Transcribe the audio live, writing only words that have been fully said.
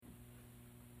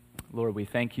Lord, we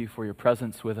thank you for your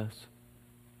presence with us.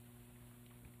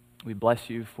 We bless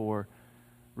you for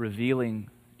revealing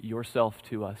yourself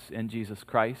to us in Jesus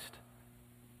Christ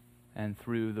and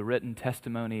through the written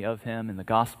testimony of him in the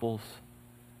Gospels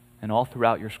and all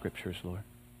throughout your scriptures, Lord.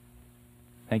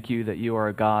 Thank you that you are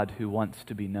a God who wants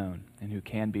to be known and who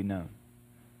can be known.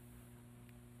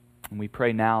 And we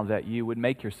pray now that you would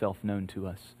make yourself known to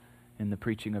us in the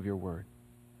preaching of your word.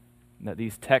 That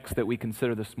these texts that we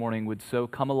consider this morning would so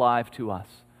come alive to us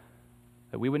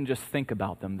that we wouldn't just think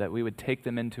about them, that we would take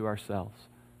them into ourselves,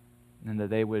 and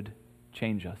that they would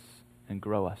change us and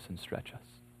grow us and stretch us.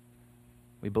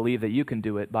 We believe that you can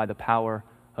do it by the power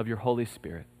of your Holy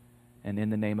Spirit and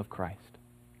in the name of Christ.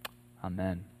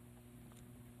 Amen.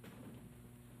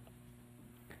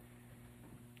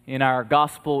 In our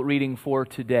gospel reading for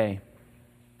today,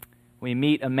 we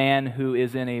meet a man who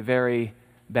is in a very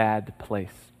bad place.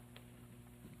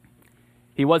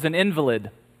 He was an invalid,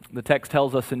 the text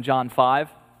tells us in John 5.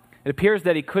 It appears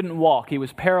that he couldn't walk. He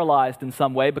was paralyzed in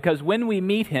some way because when we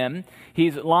meet him,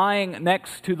 he's lying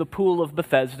next to the pool of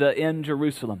Bethesda in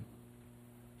Jerusalem.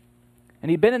 And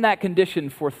he'd been in that condition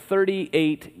for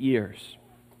 38 years.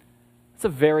 That's a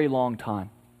very long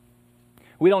time.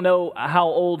 We don't know how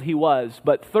old he was,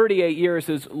 but 38 years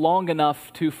is long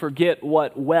enough to forget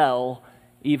what well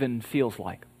even feels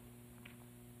like.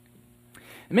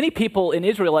 Many people in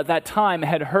Israel at that time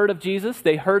had heard of Jesus,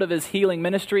 they heard of his healing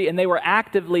ministry, and they were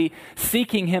actively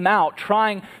seeking him out,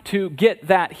 trying to get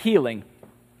that healing.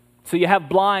 So you have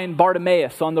blind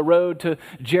Bartimaeus on the road to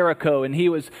Jericho, and he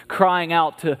was crying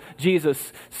out to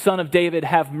Jesus, "Son of David,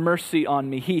 have mercy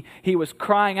on me." He was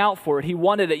crying out for it. He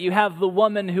wanted it. You have the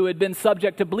woman who had been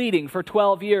subject to bleeding for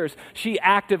 12 years. She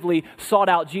actively sought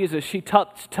out Jesus. She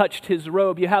touched his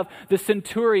robe. You have the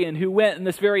centurion who went in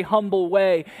this very humble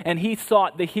way, and he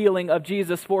sought the healing of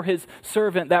Jesus for his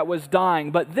servant that was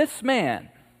dying. But this man,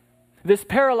 this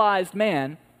paralyzed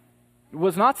man,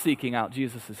 was not seeking out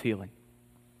Jesus' healing.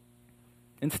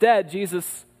 Instead,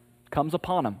 Jesus comes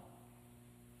upon him.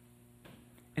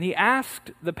 And he asked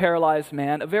the paralyzed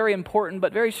man a very important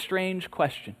but very strange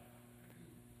question.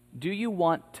 Do you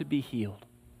want to be healed?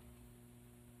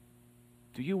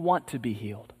 Do you want to be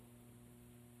healed?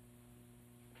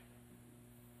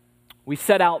 We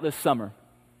set out this summer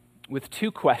with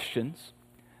two questions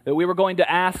that we were going to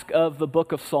ask of the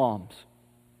book of Psalms.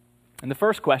 And the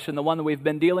first question, the one that we've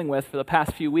been dealing with for the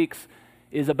past few weeks,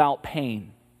 is about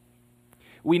pain.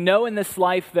 We know in this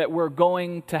life that we're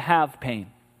going to have pain.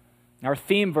 Our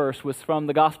theme verse was from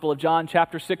the Gospel of John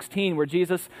chapter 16, where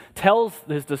Jesus tells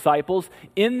his disciples,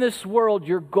 in this world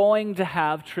you're going to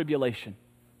have tribulation.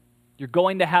 You're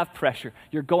going to have pressure.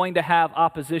 You're going to have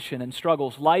opposition and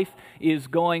struggles. Life is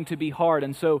going to be hard.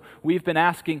 And so we've been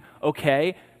asking,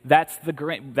 okay, that's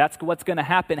what's going to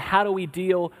happen. How do we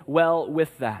deal well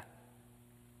with that?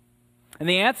 And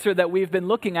the answer that we've been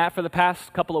looking at for the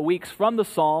past couple of weeks from the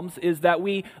Psalms is that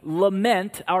we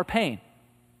lament our pain.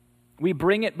 We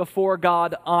bring it before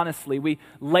God honestly. We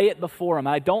lay it before him.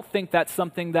 I don't think that's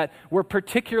something that we're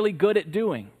particularly good at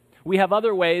doing. We have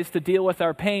other ways to deal with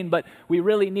our pain, but we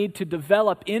really need to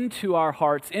develop into our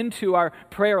hearts, into our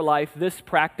prayer life, this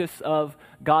practice of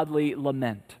godly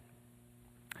lament.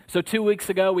 So 2 weeks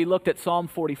ago, we looked at Psalm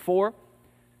 44.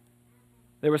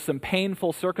 There were some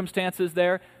painful circumstances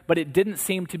there, but it didn't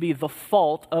seem to be the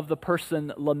fault of the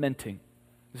person lamenting.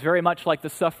 It's very much like the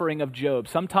suffering of Job.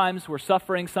 Sometimes we're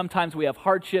suffering, sometimes we have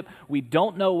hardship. We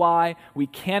don't know why. We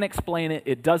can't explain it.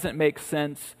 It doesn't make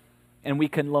sense, and we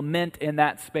can lament in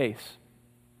that space.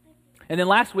 And then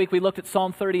last week we looked at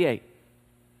Psalm 38.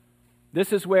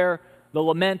 This is where the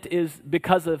lament is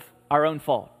because of our own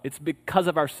fault. It's because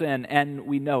of our sin, and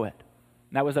we know it.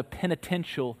 And that was a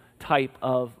penitential type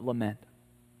of lament.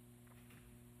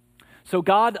 So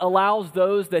God allows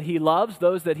those that he loves,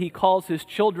 those that he calls his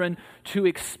children, to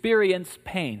experience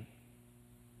pain.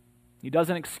 He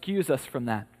doesn't excuse us from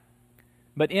that.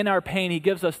 But in our pain, he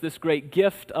gives us this great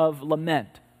gift of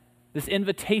lament, this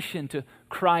invitation to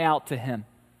cry out to him,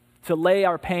 to lay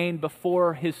our pain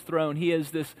before his throne. He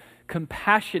is this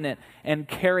compassionate and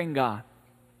caring God.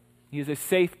 He is a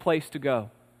safe place to go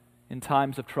in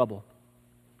times of trouble.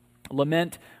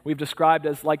 Lament, we've described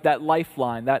as like that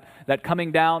lifeline, that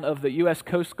coming down of the U.S.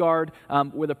 Coast Guard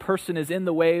where the person is in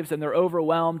the waves and they're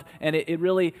overwhelmed, and it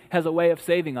really has a way of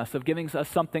saving us, of giving us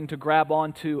something to grab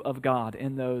onto of God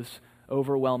in those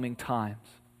overwhelming times.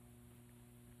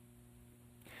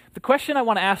 The question I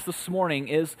want to ask this morning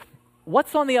is,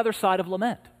 what's on the other side of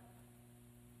lament?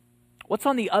 What's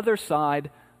on the other side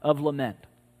of lament?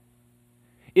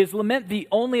 Is lament the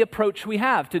only approach we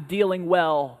have to dealing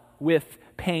well with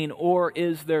pain, or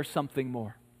is there something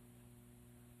more?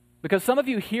 Because some of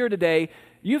you here today,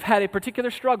 you've had a particular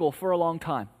struggle for a long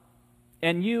time,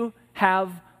 and you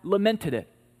have lamented it.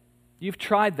 You've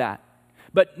tried that.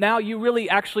 But now you really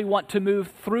actually want to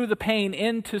move through the pain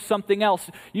into something else.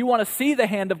 You want to see the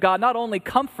hand of God not only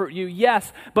comfort you,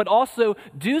 yes, but also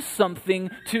do something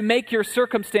to make your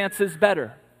circumstances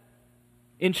better.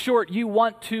 In short, you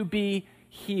want to be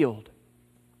healed.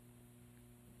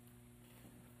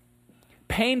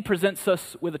 Pain presents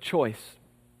us with a choice.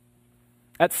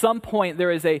 At some point,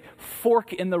 there is a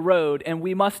fork in the road, and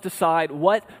we must decide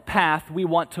what path we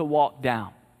want to walk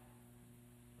down.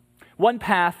 One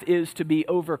path is to be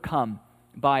overcome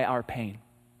by our pain,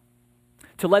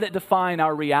 to let it define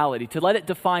our reality, to let it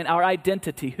define our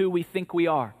identity, who we think we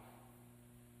are.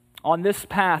 On this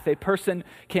path, a person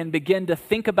can begin to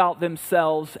think about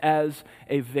themselves as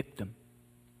a victim.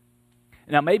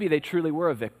 Now, maybe they truly were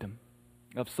a victim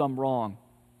of some wrong,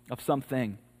 of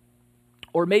something.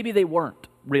 Or maybe they weren't,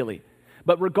 really.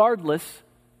 But regardless,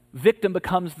 victim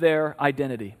becomes their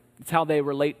identity. It's how they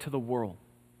relate to the world.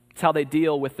 It's how they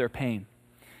deal with their pain.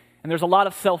 And there's a lot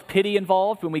of self-pity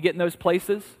involved when we get in those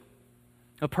places.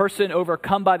 A person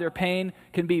overcome by their pain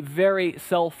can be very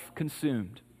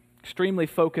self-consumed, extremely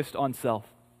focused on self.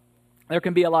 There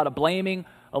can be a lot of blaming,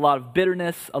 a lot of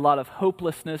bitterness, a lot of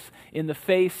hopelessness in the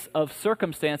face of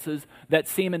circumstances that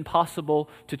seem impossible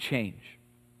to change.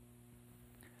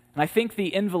 And I think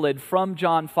the invalid from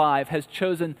John 5 has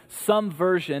chosen some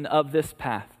version of this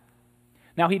path.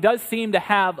 Now, he does seem to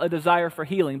have a desire for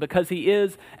healing because he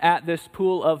is at this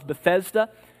pool of Bethesda.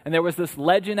 And there was this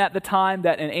legend at the time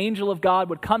that an angel of God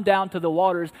would come down to the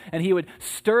waters and he would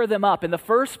stir them up. And the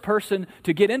first person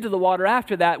to get into the water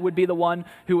after that would be the one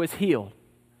who was healed.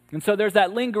 And so there's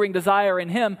that lingering desire in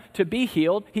him to be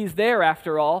healed. He's there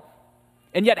after all.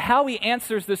 And yet how he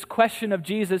answers this question of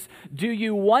Jesus, do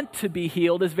you want to be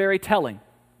healed, is very telling.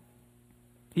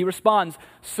 He responds,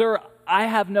 "Sir, I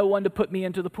have no one to put me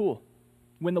into the pool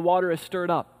when the water is stirred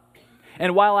up.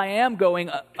 And while I am going,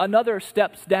 another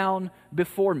steps down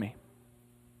before me."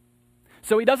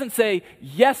 So he doesn't say,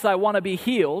 yes, I want to be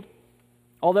healed,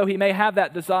 although he may have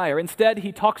that desire. Instead,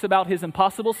 he talks about his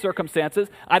impossible circumstances.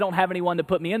 I don't have anyone to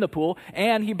put me in the pool.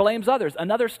 And he blames others.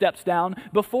 Another steps down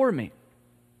before me.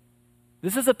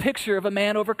 This is a picture of a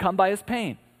man overcome by his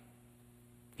pain.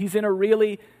 He's in a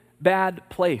really bad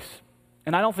place.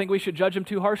 And I don't think we should judge him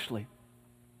too harshly.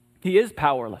 He is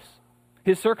powerless.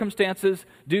 His circumstances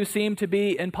do seem to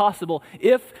be impossible.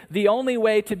 If the only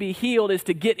way to be healed is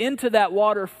to get into that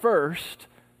water first,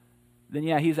 then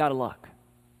yeah, he's out of luck.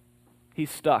 He's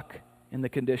stuck in the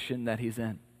condition that he's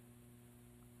in.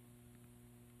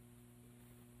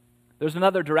 There's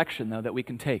another direction, though, that we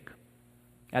can take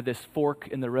at this fork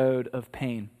in the road of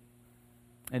pain,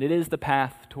 and it is the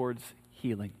path towards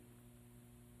healing.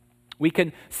 We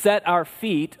can set our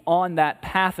feet on that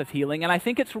path of healing, and I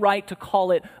think it's right to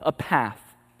call it a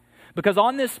path. Because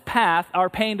on this path, our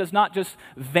pain does not just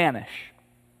vanish.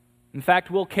 In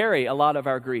fact, we'll carry a lot of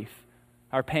our grief,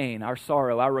 our pain, our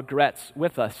sorrow, our regrets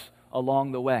with us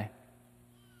along the way.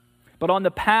 But on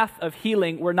the path of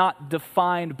healing, we're not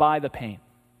defined by the pain.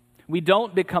 We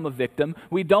don't become a victim.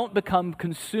 We don't become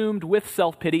consumed with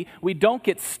self-pity. We don't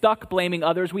get stuck blaming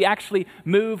others. We actually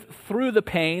move through the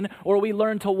pain, or we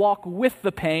learn to walk with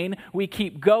the pain. We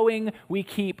keep going. We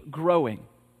keep growing.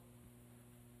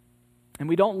 And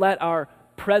we don't let our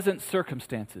present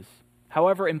circumstances,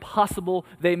 however impossible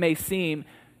they may seem,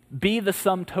 be the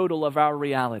sum total of our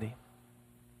reality.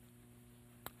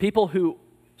 People who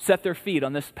set their feet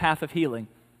on this path of healing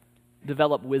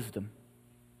develop wisdom.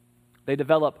 They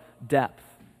develop depth.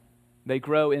 They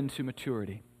grow into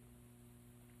maturity.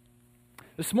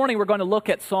 This morning we're going to look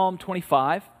at Psalm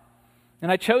 25.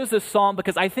 And I chose this psalm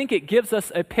because I think it gives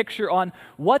us a picture on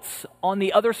what's on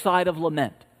the other side of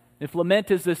lament. If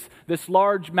lament is this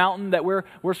large mountain that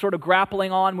we're sort of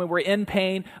grappling on when we're in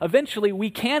pain, eventually we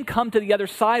can come to the other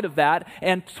side of that,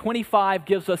 and 25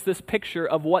 gives us this picture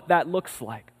of what that looks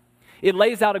like. It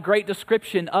lays out a great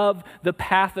description of the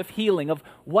path of healing, of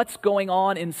what's going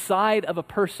on inside of a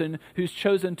person who's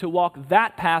chosen to walk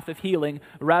that path of healing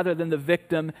rather than the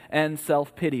victim and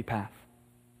self-pity path.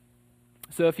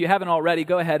 So if you haven't already,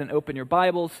 go ahead and open your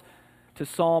Bibles to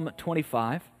Psalm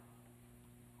 25.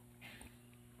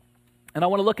 And I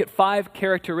want to look at 5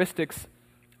 characteristics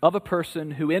of a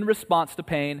person who, in response to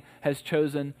pain, has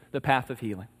chosen the path of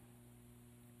healing.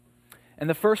 And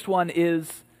the first one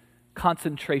is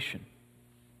concentration.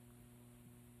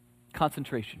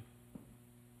 Concentration.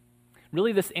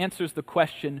 Really, this answers the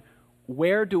question,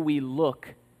 where do we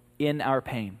look in our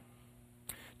pain?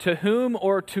 To whom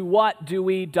or to what do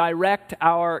we direct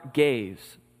our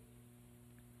gaze?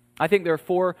 I think there are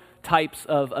four types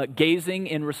of gazing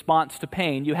in response to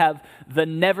pain. You have the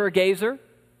never gazer,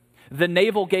 the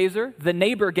navel gazer, the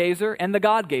neighbor gazer, and the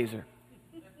God gazer.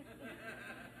 You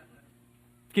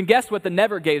can guess what the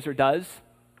never gazer does.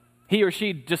 He or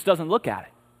she just doesn't look at it.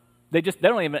 They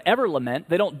don't even ever lament.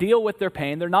 They don't deal with their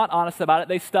pain. They're not honest about it.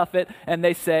 They stuff it and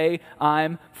they say,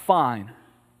 I'm fine.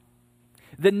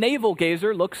 The navel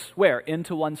gazer looks where?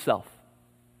 Into oneself.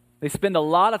 They spend a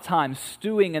lot of time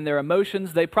stewing in their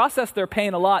emotions. They process their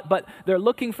pain a lot, but they're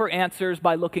looking for answers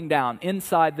by looking down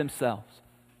inside themselves.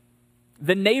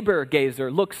 The neighbor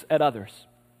gazer looks at others.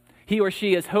 He or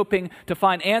she is hoping to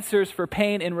find answers for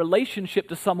pain in relationship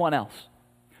to someone else.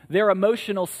 Their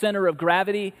emotional center of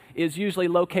gravity is usually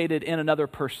located in another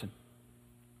person.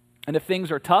 And if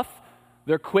things are tough,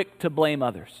 they're quick to blame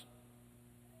others.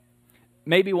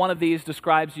 Maybe one of these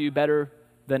describes you better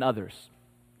than others.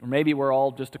 Or maybe we're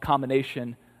all just a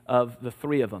combination of the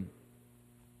three of them.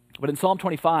 But in Psalm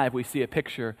 25, we see a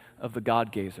picture of the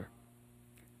God gazer.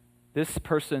 This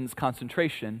person's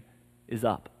concentration is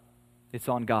up. It's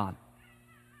on God.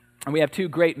 And we have two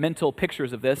great mental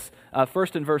pictures of this,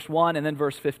 first in verse 1 and then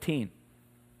verse 15.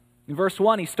 In verse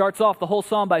 1, he starts off the whole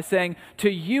psalm by saying,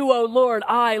 "To you, O Lord,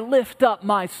 I lift up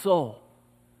my soul."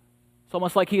 It's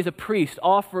almost like he's a priest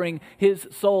offering his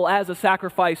soul as a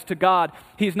sacrifice to God.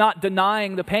 He's not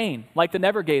denying the pain like the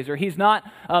never gazer. He's not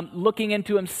looking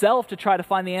into himself to try to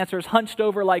find the answers hunched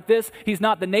over like this. He's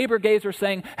not the neighbor gazer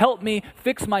saying, help me,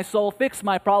 fix my soul, fix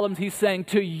my problems. He's saying,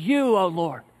 to you, O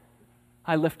Lord,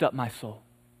 I lift up my soul.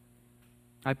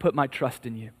 I put my trust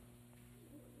in you.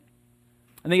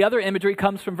 And the other imagery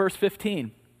comes from verse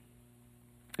 15.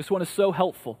 This one is so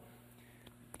helpful.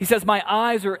 He says, my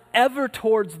eyes are ever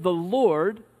towards the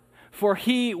Lord, for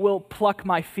he will pluck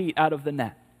my feet out of the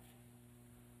net.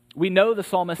 We know the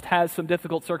psalmist has some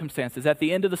difficult circumstances. At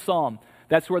the end of the psalm,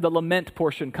 that's where the lament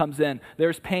portion comes in.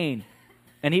 There's pain.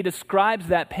 And he describes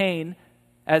that pain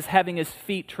as having his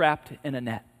feet trapped in a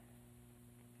net.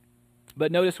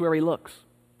 But notice where he looks.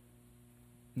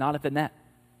 Not at the net.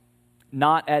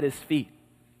 Not at his feet.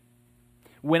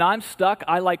 When I'm stuck,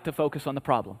 I like to focus on the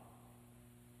problem.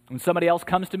 When somebody else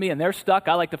comes to me and they're stuck,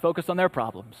 I like to focus on their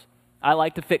problems. I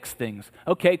like to fix things.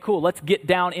 Okay, cool. Let's get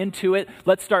down into it.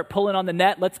 Let's start pulling on the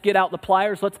net. Let's get out the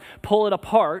pliers. Let's pull it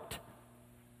apart.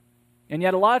 And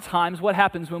yet a lot of times, what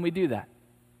happens when we do that?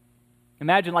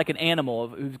 Imagine like an animal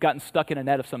who's gotten stuck in a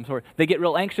net of some sort. They get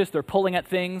real anxious. They're pulling at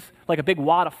things like a big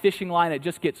wad of fishing line. It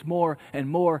just gets more and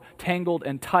more tangled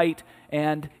and tight,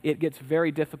 and it gets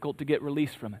very difficult to get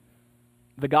released from it.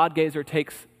 The God gazer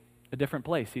takes a different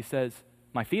place. He says,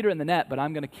 my feet are in the net, but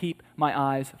I'm going to keep my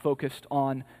eyes focused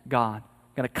on God.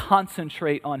 I'm going to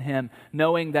concentrate on Him,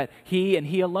 knowing that He and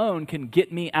He alone can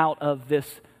get me out of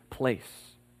this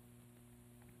place.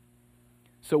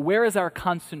 So where is our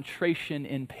concentration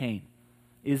in pain?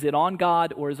 Is it on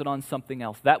God or is it on something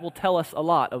else? That will tell us a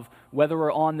lot of whether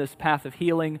we're on this path of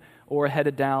healing or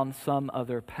headed down some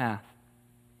other path.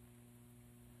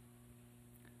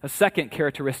 A second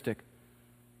characteristic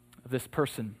of this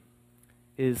person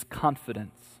is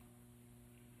confidence.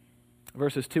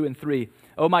 Verses 2 and 3.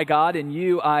 O my God, in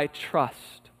you I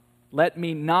trust. Let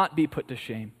me not be put to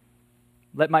shame.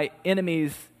 Let my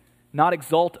enemies not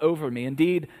exult over me.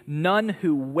 Indeed, none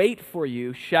who wait for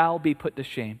you shall be put to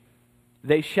shame.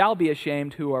 They shall be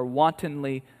ashamed who are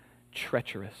wantonly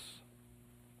treacherous.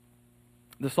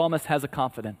 The psalmist has a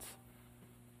confidence,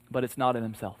 but it's not in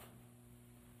himself.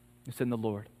 It's in the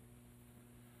Lord.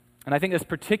 And I think this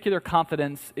particular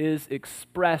confidence is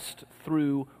expressed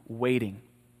through waiting.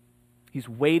 He's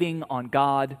waiting on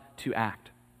God to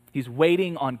act. He's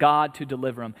waiting on God to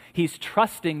deliver him. He's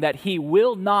trusting that he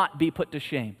will not be put to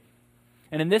shame.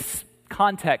 And in this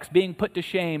context, being put to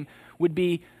shame would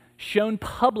be shown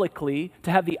publicly to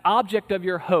have the object of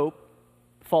your hope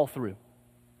fall through.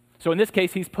 So in this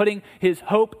case, he's putting his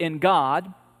hope in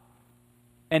God,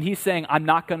 and he's saying, I'm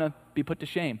not going to be put to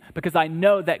shame because I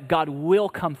know that God will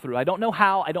come through. I don't know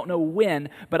how, I don't know when,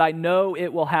 but I know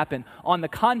it will happen. On the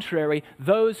contrary,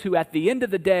 those who at the end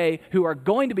of the day who are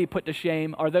going to be put to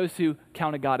shame are those who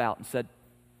counted God out and said,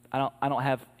 I don't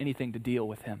have anything to deal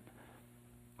with him.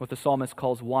 What the psalmist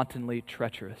calls wantonly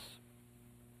treacherous.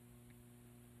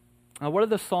 Now, what did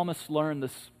the psalmist learn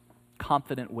this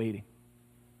confident waiting?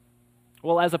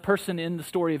 Well, as a person in the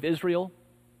story of Israel,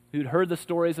 who'd heard the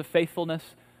stories of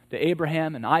faithfulness to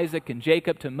Abraham and Isaac and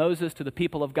Jacob, to Moses, to the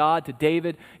people of God, to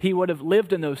David, he would have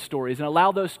lived in those stories and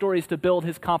allowed those stories to build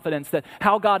his confidence that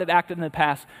how God had acted in the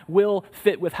past will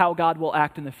fit with how God will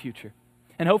act in the future.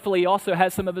 And hopefully he also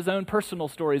has some of his own personal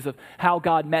stories of how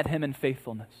God met him in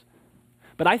faithfulness.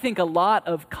 But I think a lot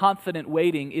of confident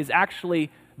waiting is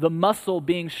actually the muscle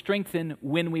being strengthened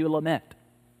when we lament.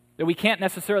 That we can't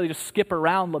necessarily just skip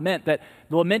around lament, that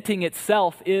lamenting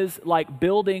itself is like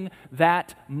building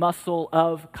that muscle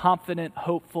of confident,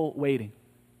 hopeful waiting.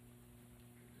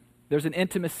 There's an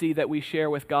intimacy that we share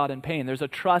with God in pain. There's a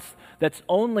trust that's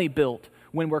only built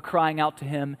when we're crying out to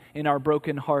Him in our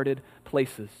broken-hearted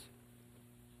places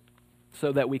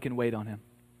so that we can wait on Him.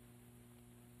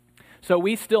 So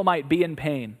we still might be in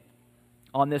pain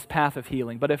on this path of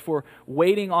healing, but if we're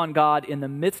waiting on God in the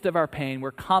midst of our pain,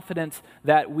 we're confident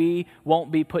that we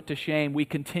won't be put to shame. We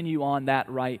continue on that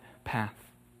right path.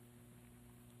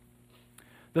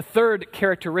 The third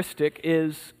characteristic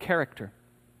is character.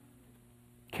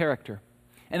 Character.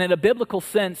 And in a biblical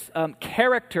sense,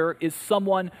 character is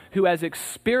someone who has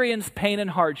experienced pain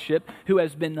and hardship, who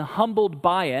has been humbled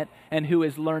by it, and who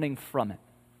is learning from it.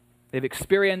 They've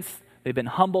experienced, they've been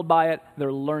humbled by it,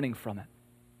 they're learning from it.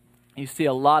 You see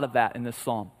a lot of that in this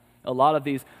psalm. A lot of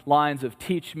these lines of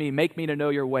teach me, make me to know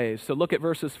your ways. So look at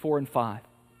verses 4 and 5.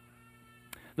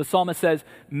 The psalmist says,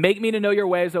 make me to know your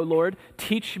ways, O Lord.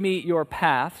 Teach me your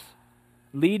paths.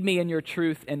 Lead me in your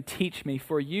truth and teach me,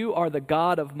 for you are the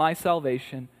God of my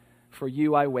salvation. For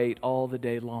you I wait all the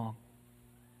day long.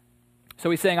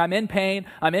 So he's saying, I'm in pain,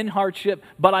 I'm in hardship,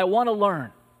 but I want to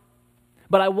learn.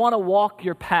 But I want to walk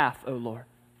your path, O Lord.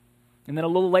 And then a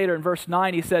little later in verse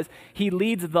 9, he says, he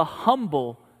leads the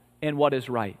humble in what is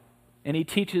right. And he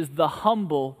teaches the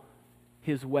humble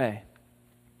his way.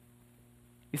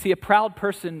 You see, a proud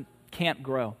person can't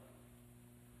grow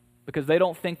because they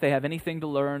don't think they have anything to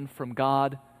learn from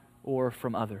God or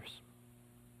from others.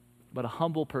 But a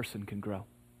humble person can grow.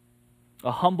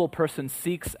 A humble person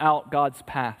seeks out God's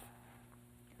path.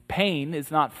 Pain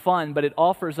is not fun, but it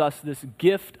offers us this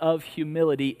gift of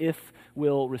humility if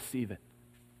we'll receive it.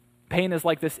 Pain is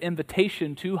like this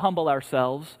invitation to humble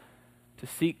ourselves, to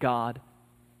seek God,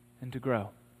 and to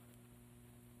grow.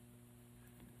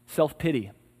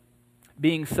 Self-pity,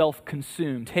 being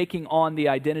self-consumed, taking on the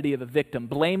identity of a victim,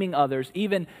 blaming others,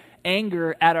 even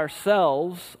anger at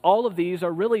ourselves, all of these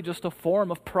are really just a form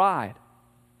of pride.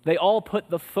 They all put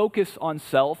the focus on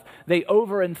self. They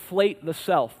overinflate the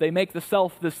self. They make the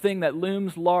self this thing that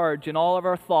looms large in all of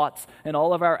our thoughts and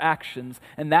all of our actions,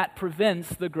 and that prevents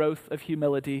the growth of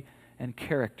humility and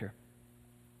character.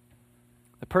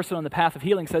 The person on the path of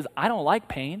healing says, I don't like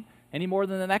pain any more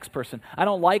than the next person. I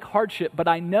don't like hardship, but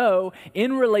I know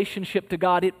in relationship to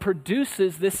God, it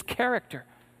produces this character.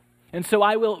 And so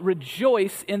I will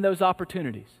rejoice in those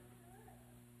opportunities.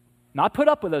 Not put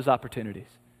up with those opportunities.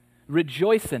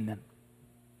 Rejoice in them.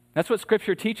 That's what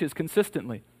Scripture teaches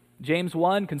consistently. James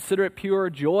 1, consider it pure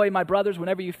joy, my brothers,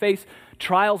 whenever you face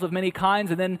trials of many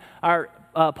kinds. And then our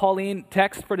Pauline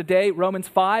text for today, Romans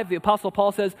 5, the Apostle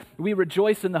Paul says, we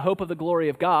rejoice in the hope of the glory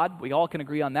of God. We all can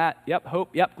agree on that. Yep,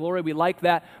 hope, yep, glory, we like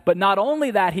that. But not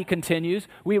only that, he continues,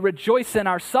 we rejoice in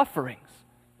our sufferings.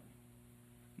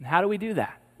 And how do we do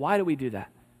that? Why do we do that?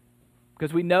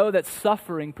 Because we know that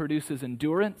suffering produces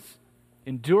endurance.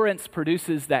 Endurance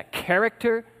produces that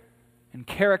character, and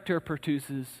character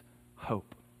produces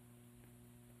hope.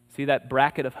 See that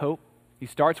bracket of hope? He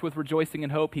starts with rejoicing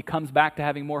in hope. He comes back to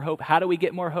having more hope. How do we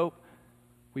get more hope?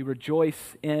 We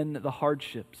rejoice in the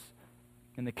hardships,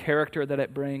 in the character that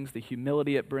it brings, the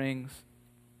humility it brings.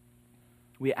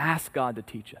 We ask God to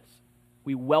teach us.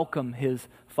 We welcome His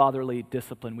fatherly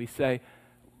discipline. We say,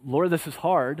 Lord, this is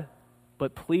hard,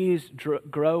 but please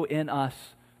grow in us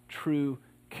true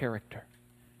character.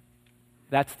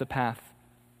 That's the path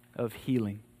of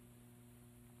healing.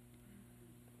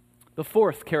 The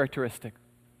fourth characteristic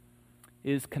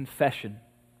is confession.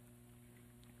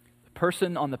 The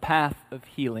person on the path of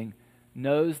healing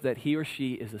knows that he or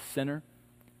she is a sinner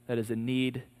that is in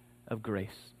need of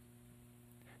grace.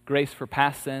 Grace for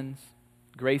past sins,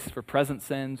 grace for present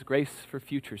sins, grace for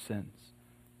future sins.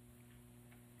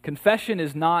 Confession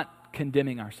is not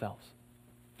condemning ourselves.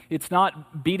 It's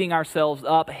not beating ourselves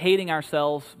up, hating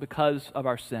ourselves because of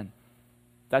our sin.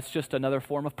 That's just another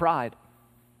form of pride.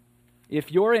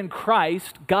 If you're in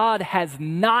Christ, God has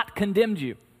not condemned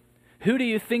you. Who do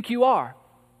you think you are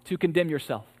to condemn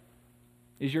yourself?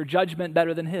 Is your judgment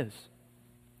better than His?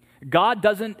 God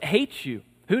doesn't hate you.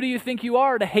 Who do you think you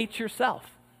are to hate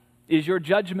yourself? Is your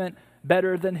judgment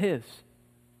better than His?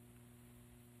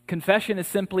 Confession is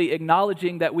simply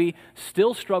acknowledging that we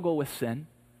still struggle with sin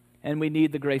and we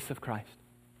need the grace of Christ.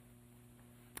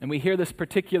 And we hear this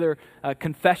particular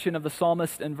confession of the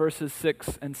psalmist in verses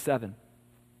 6 and 7.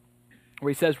 Where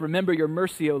he says, remember your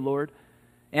mercy, O Lord,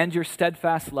 and your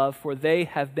steadfast love, for they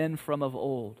have been from of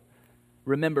old.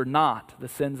 Remember not the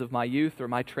sins of my youth or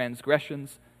my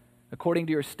transgressions. According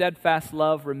to your steadfast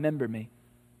love, remember me.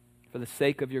 for the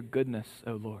sake of your goodness,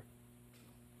 O Lord.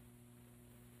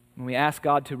 When we ask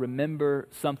God to remember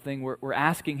something, we're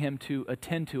asking him to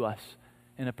attend to us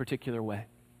in a particular way.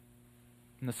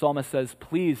 And the psalmist says,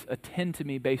 please attend to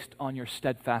me based on your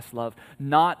steadfast love,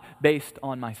 not based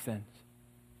on my sins.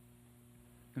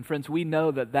 And friends, we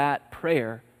know that that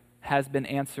prayer has been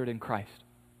answered in Christ.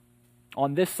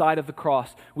 On this side of the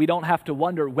cross, we don't have to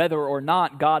wonder whether or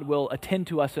not God will attend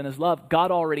to us in his love.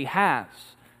 God already has.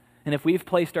 And if we've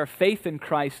placed our faith in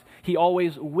Christ, he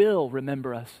always will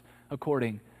remember us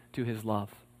according to his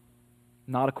love.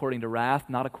 Not according to wrath,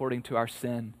 not according to our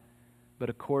sin, but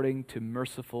according to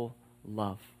merciful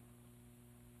love.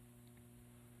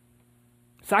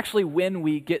 It's actually when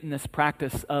we get in this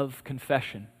practice of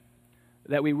confession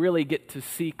that we really get to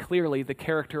see clearly the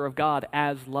character of God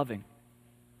as loving.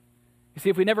 You see,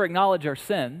 if we never acknowledge our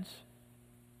sins,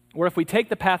 or if we take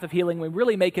the path of healing, we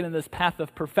really make it in this path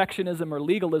of perfectionism or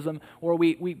legalism, or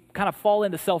we kind of fall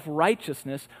into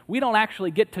self-righteousness, we don't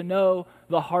actually get to know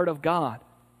the heart of God.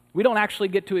 We don't actually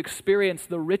get to experience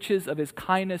the riches of his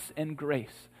kindness and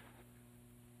grace.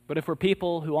 But if we're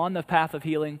people who on the path of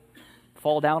healing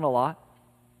fall down a lot,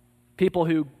 people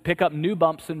who pick up new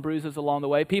bumps and bruises along the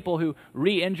way, people who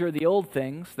re-injure the old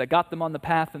things that got them on the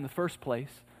path in the first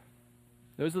place,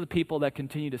 those are the people that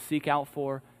continue to seek out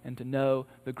for and to know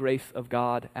the grace of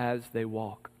God as they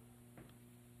walk.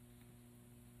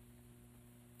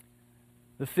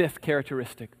 The fifth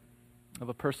characteristic of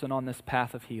a person on this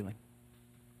path of healing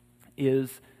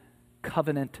is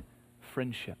covenant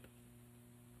friendship.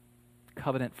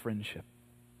 Covenant friendship.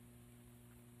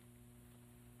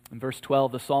 In verse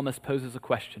 12, the psalmist poses a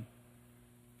question.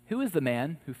 Who is the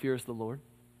man who fears the Lord?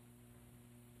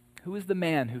 Who is the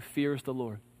man who fears the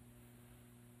Lord?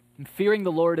 And fearing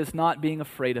the Lord is not being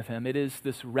afraid of him. It is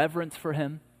this reverence for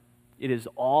him. It is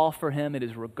awe for him. It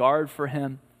is regard for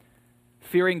him.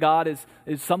 Fearing God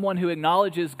is someone who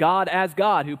acknowledges God as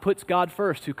God, who puts God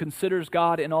first, who considers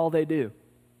God in all they do.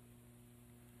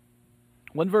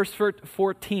 Verse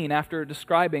 14, after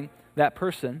describing that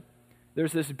person,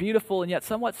 there's this beautiful and yet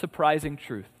somewhat surprising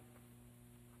truth.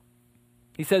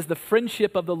 He says, the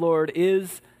friendship of the Lord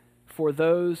is for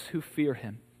those who fear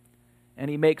him, and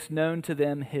he makes known to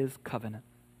them his covenant.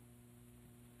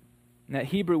 And that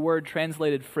Hebrew word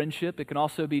translated friendship, it can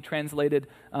also be translated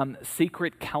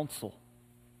secret counsel.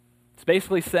 It's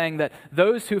basically saying that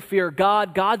those who fear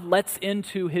God, God lets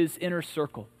into his inner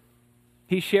circle.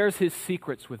 He shares his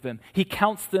secrets with them. He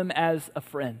counts them as a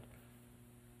friend.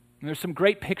 And there's some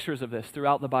great pictures of this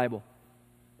throughout the Bible.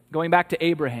 Going back to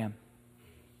Abraham.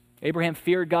 Abraham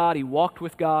feared God. He walked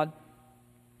with God.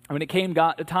 And when it came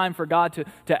time for God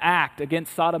to act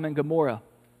against Sodom and Gomorrah,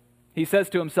 he says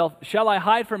to himself, shall I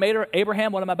hide from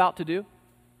Abraham what I'm about to do?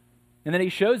 And then he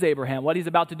shows Abraham what he's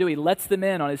about to do. He lets them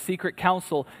in on his secret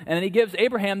counsel. And then he gives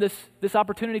Abraham this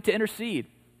opportunity to intercede,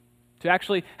 to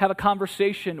actually have a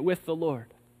conversation with the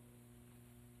Lord.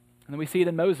 And then we see it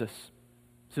in Moses.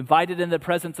 He's invited into the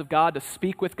presence of God to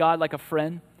speak with God like a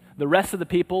friend. The rest of the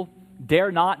people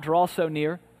dare not draw so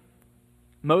near.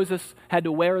 Moses had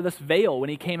to wear this veil when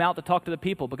he came out to talk to the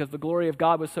people because the glory of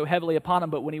God was so heavily upon him.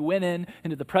 But when he went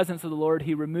into the presence of the Lord,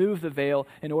 he removed the veil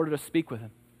in order to speak with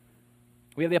him.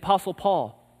 We have the Apostle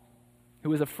Paul, who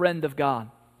was a friend of God.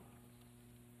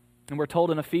 And we're told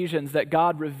in Ephesians that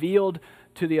God revealed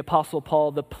to the Apostle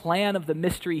Paul the plan of the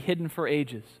mystery hidden for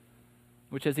ages,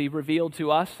 which as he revealed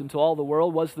to us and to all the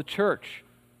world was the church,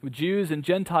 with Jews and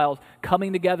Gentiles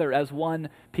coming together as one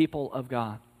people of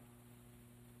God.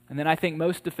 And then I think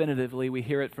most definitively we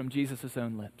hear it from Jesus'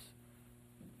 own lips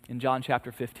in John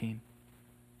chapter 15,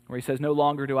 where he says, no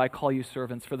longer do I call you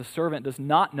servants, for the servant does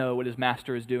not know what his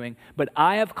master is doing, but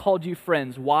I have called you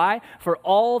friends. Why? For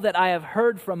all that I have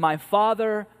heard from my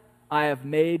Father, I have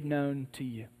made known to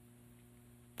you.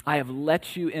 I have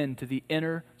let you into the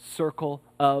inner circle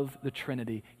of the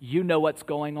Trinity. You know what's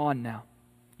going on now.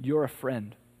 You're a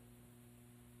friend.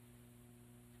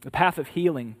 The path of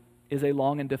healing is a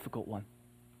long and difficult one.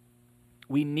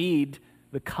 We need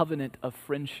the covenant of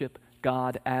friendship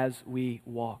God as we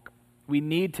walk. We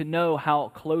need to know how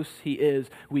close he is.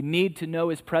 We need to know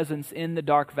his presence in the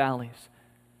dark valleys.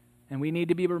 And we need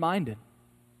to be reminded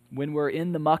when we're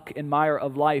in the muck and mire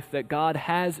of life that God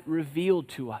has revealed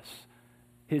to us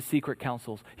his secret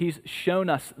counsels. He's shown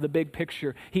us the big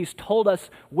picture. He's told us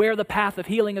where the path of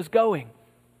healing is going.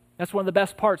 That's one of the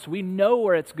best parts. We know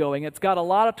where it's going. It's got a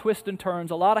lot of twists and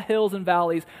turns, a lot of hills and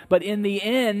valleys, but in the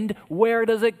end, where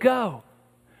does it go?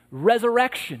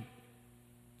 Resurrection,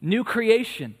 new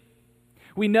creation.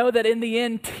 We know that in the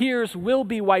end, tears will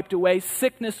be wiped away,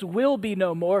 sickness will be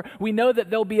no more. We know that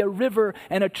there'll be a river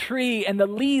and a tree, and the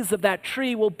leaves of that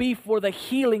tree will be for the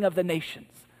healing of the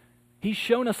nations. He's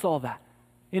shown us all that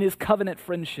in his covenant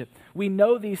friendship. We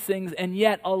know these things, and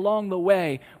yet along the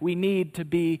way, we need to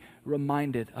be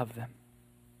reminded of them.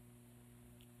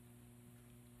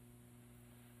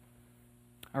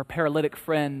 Our paralytic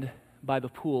friend by the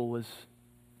pool was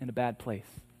in a bad place.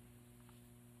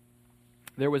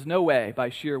 There was no way, by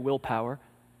sheer willpower,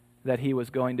 that he was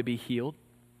going to be healed.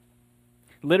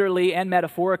 Literally and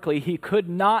metaphorically, he could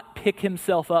not pick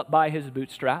himself up by his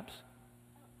bootstraps.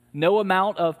 No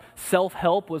amount of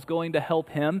self-help was going to help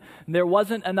him. There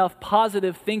wasn't enough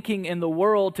positive thinking in the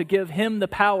world to give him the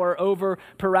power over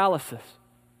paralysis.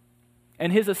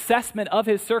 And his assessment of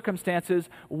his circumstances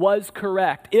was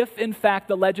correct. If, in fact,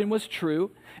 the legend was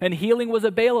true and healing was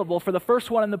available for the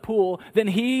first one in the pool, then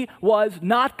he was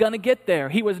not going to get there.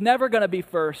 He was never going to be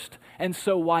first. And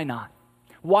so why not?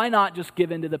 Why not just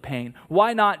give in to the pain?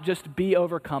 Why not just be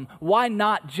overcome? Why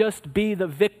not just be the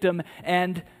victim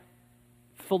and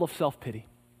full of self-pity?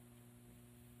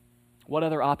 What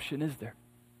other option is there?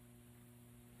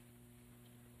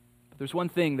 But there's one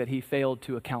thing that he failed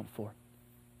to account for.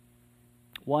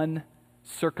 One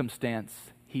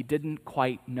circumstance he didn't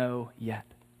quite know yet.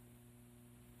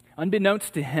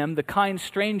 Unbeknownst to him, the kind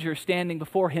stranger standing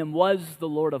before him was the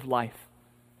Lord of life.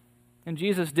 And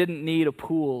Jesus didn't need a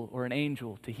pool or an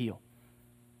angel to heal.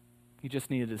 He just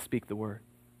needed to speak the word.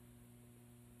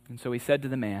 And so he said to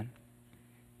the man,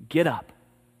 "Get up,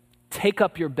 take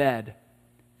up your bed,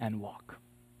 and walk."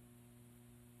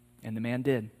 And the man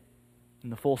did,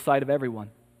 in the full sight of everyone.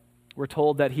 We're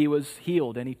told that he was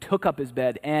healed, and he took up his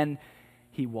bed, and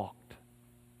he walked.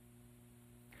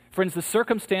 Friends, the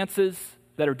circumstances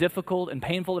that are difficult and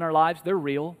painful in our lives, they're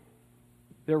real.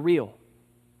 They're real.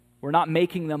 We're not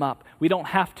making them up. We don't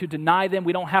have to deny them.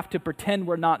 We don't have to pretend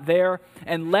we're not there.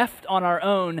 And left on our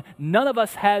own, none of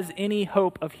us has any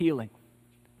hope of healing.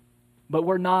 But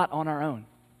we're not on our own.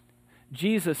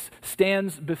 Jesus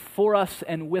stands before us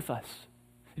and with us.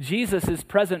 Jesus is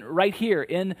present right here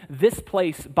in this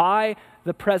place by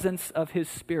the presence of his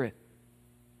Spirit.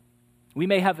 We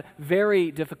may have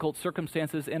very difficult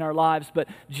circumstances in our lives, but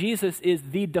Jesus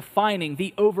is the defining,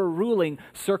 the overruling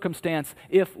circumstance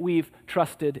if we've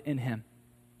trusted in him.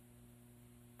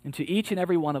 And to each and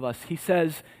every one of us, he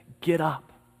says, "Get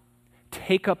up,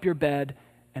 take up your bed,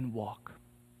 and walk."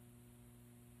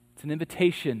 It's an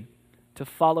invitation to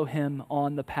follow him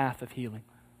on the path of healing.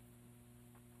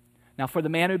 Now, for the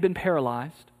man who had been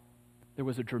paralyzed, there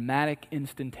was a dramatic,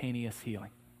 instantaneous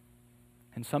healing.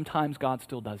 And sometimes God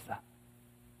still does that.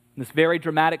 In this very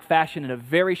dramatic fashion, in a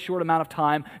very short amount of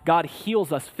time, God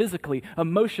heals us physically,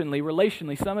 emotionally,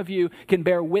 relationally. Some of you can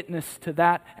bear witness to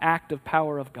that act of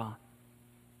power of God.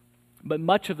 But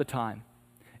much of the time,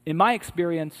 in my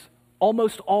experience,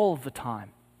 almost all of the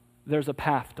time, there's a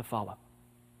path to follow.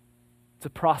 It's a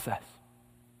process.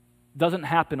 It doesn't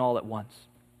happen all at once.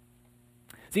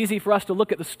 It's easy for us to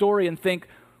look at the story and think,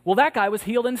 well, that guy was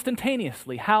healed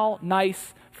instantaneously. How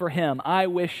nice for him. I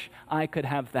wish I could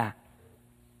have that.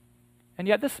 And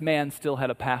yet this man still had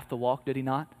a path to walk, did he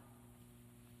not?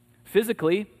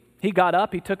 Physically, he got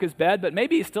up, he took his bed, but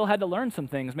maybe he still had to learn some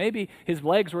things. Maybe his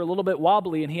legs were a little bit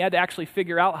wobbly and he had to actually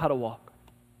figure out how to walk.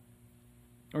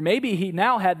 Or maybe he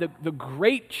now had the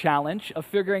great challenge of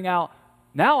figuring out,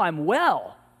 now I'm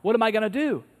well. What am I going to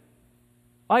do?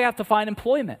 I have to find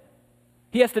employment.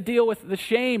 He has to deal with the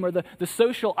shame or the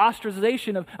social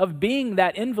ostracization of being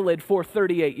that invalid for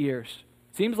 38 years.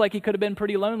 Seems like he could have been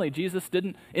pretty lonely. Jesus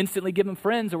didn't instantly give him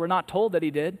friends, or we're not told that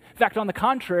he did. In fact, on the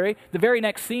contrary, the very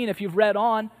next scene, if you've read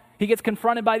on, he gets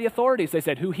confronted by the authorities. They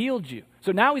said, "Who healed you?"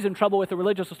 So now he's in trouble with the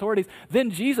religious authorities. Then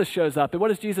Jesus shows up, and what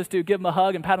does Jesus do? Give him a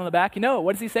hug and pat on the back?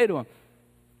 What does he say to him?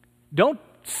 Don't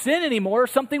sin anymore, or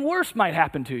something worse might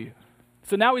happen to you.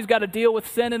 So now he's got to deal with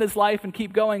sin in his life and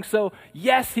keep going. So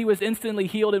yes, he was instantly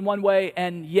healed in one way,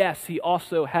 and yes, he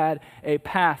also had a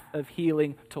path of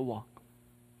healing to walk.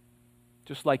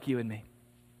 Just like you and me.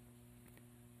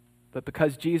 But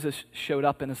because Jesus showed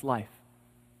up in his life,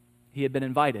 he had been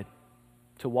invited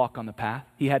to walk on the path.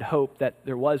 He had hope that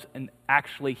there was an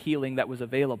actually healing that was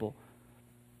available.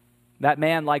 That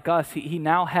man, like us, he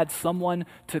now had someone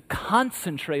to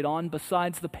concentrate on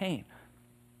besides the pain.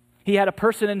 He had a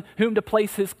person in whom to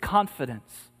place his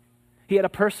confidence. He had a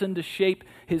person to shape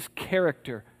his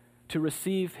character, to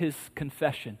receive his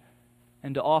confession,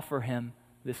 and to offer him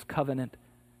this covenant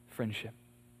friendship.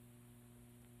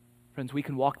 Friends, we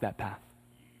can walk that path.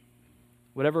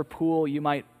 Whatever pool you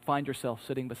might find yourself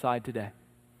sitting beside today,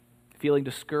 feeling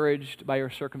discouraged by your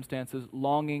circumstances,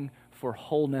 longing for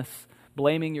wholeness,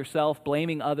 blaming yourself,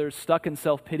 blaming others, stuck in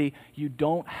self-pity. You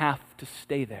don't have to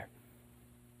stay there.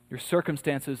 Your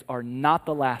circumstances are not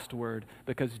the last word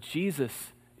because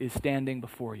Jesus is standing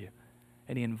before you,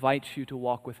 and he invites you to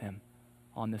walk with him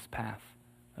on this path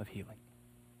of healing.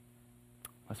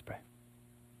 Let's pray.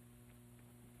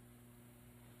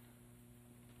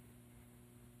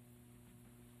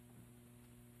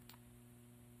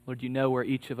 Lord, you know where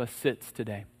each of us sits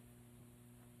today.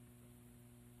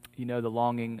 You know the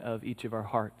longing of each of our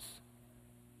hearts.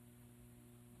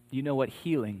 You know what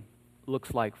healing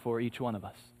looks like for each one of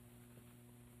us.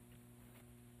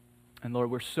 And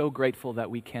Lord, we're so grateful that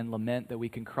we can lament, that we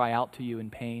can cry out to you in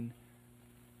pain.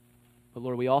 But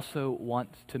Lord, we also want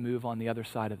to move on the other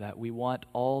side of that. We want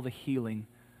all the healing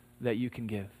that you can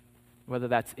give, whether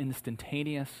that's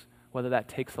instantaneous, whether that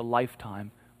takes a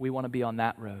lifetime. We want to be on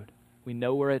that road. We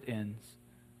know where it ends.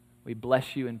 We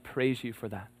bless you and praise you for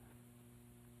that.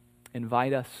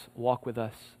 Invite us, walk with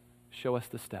us, show us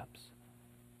the steps.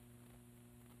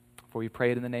 For we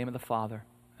pray it in the name of the Father,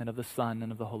 and of the Son,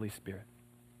 and of the Holy Spirit.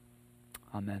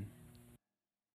 Amen.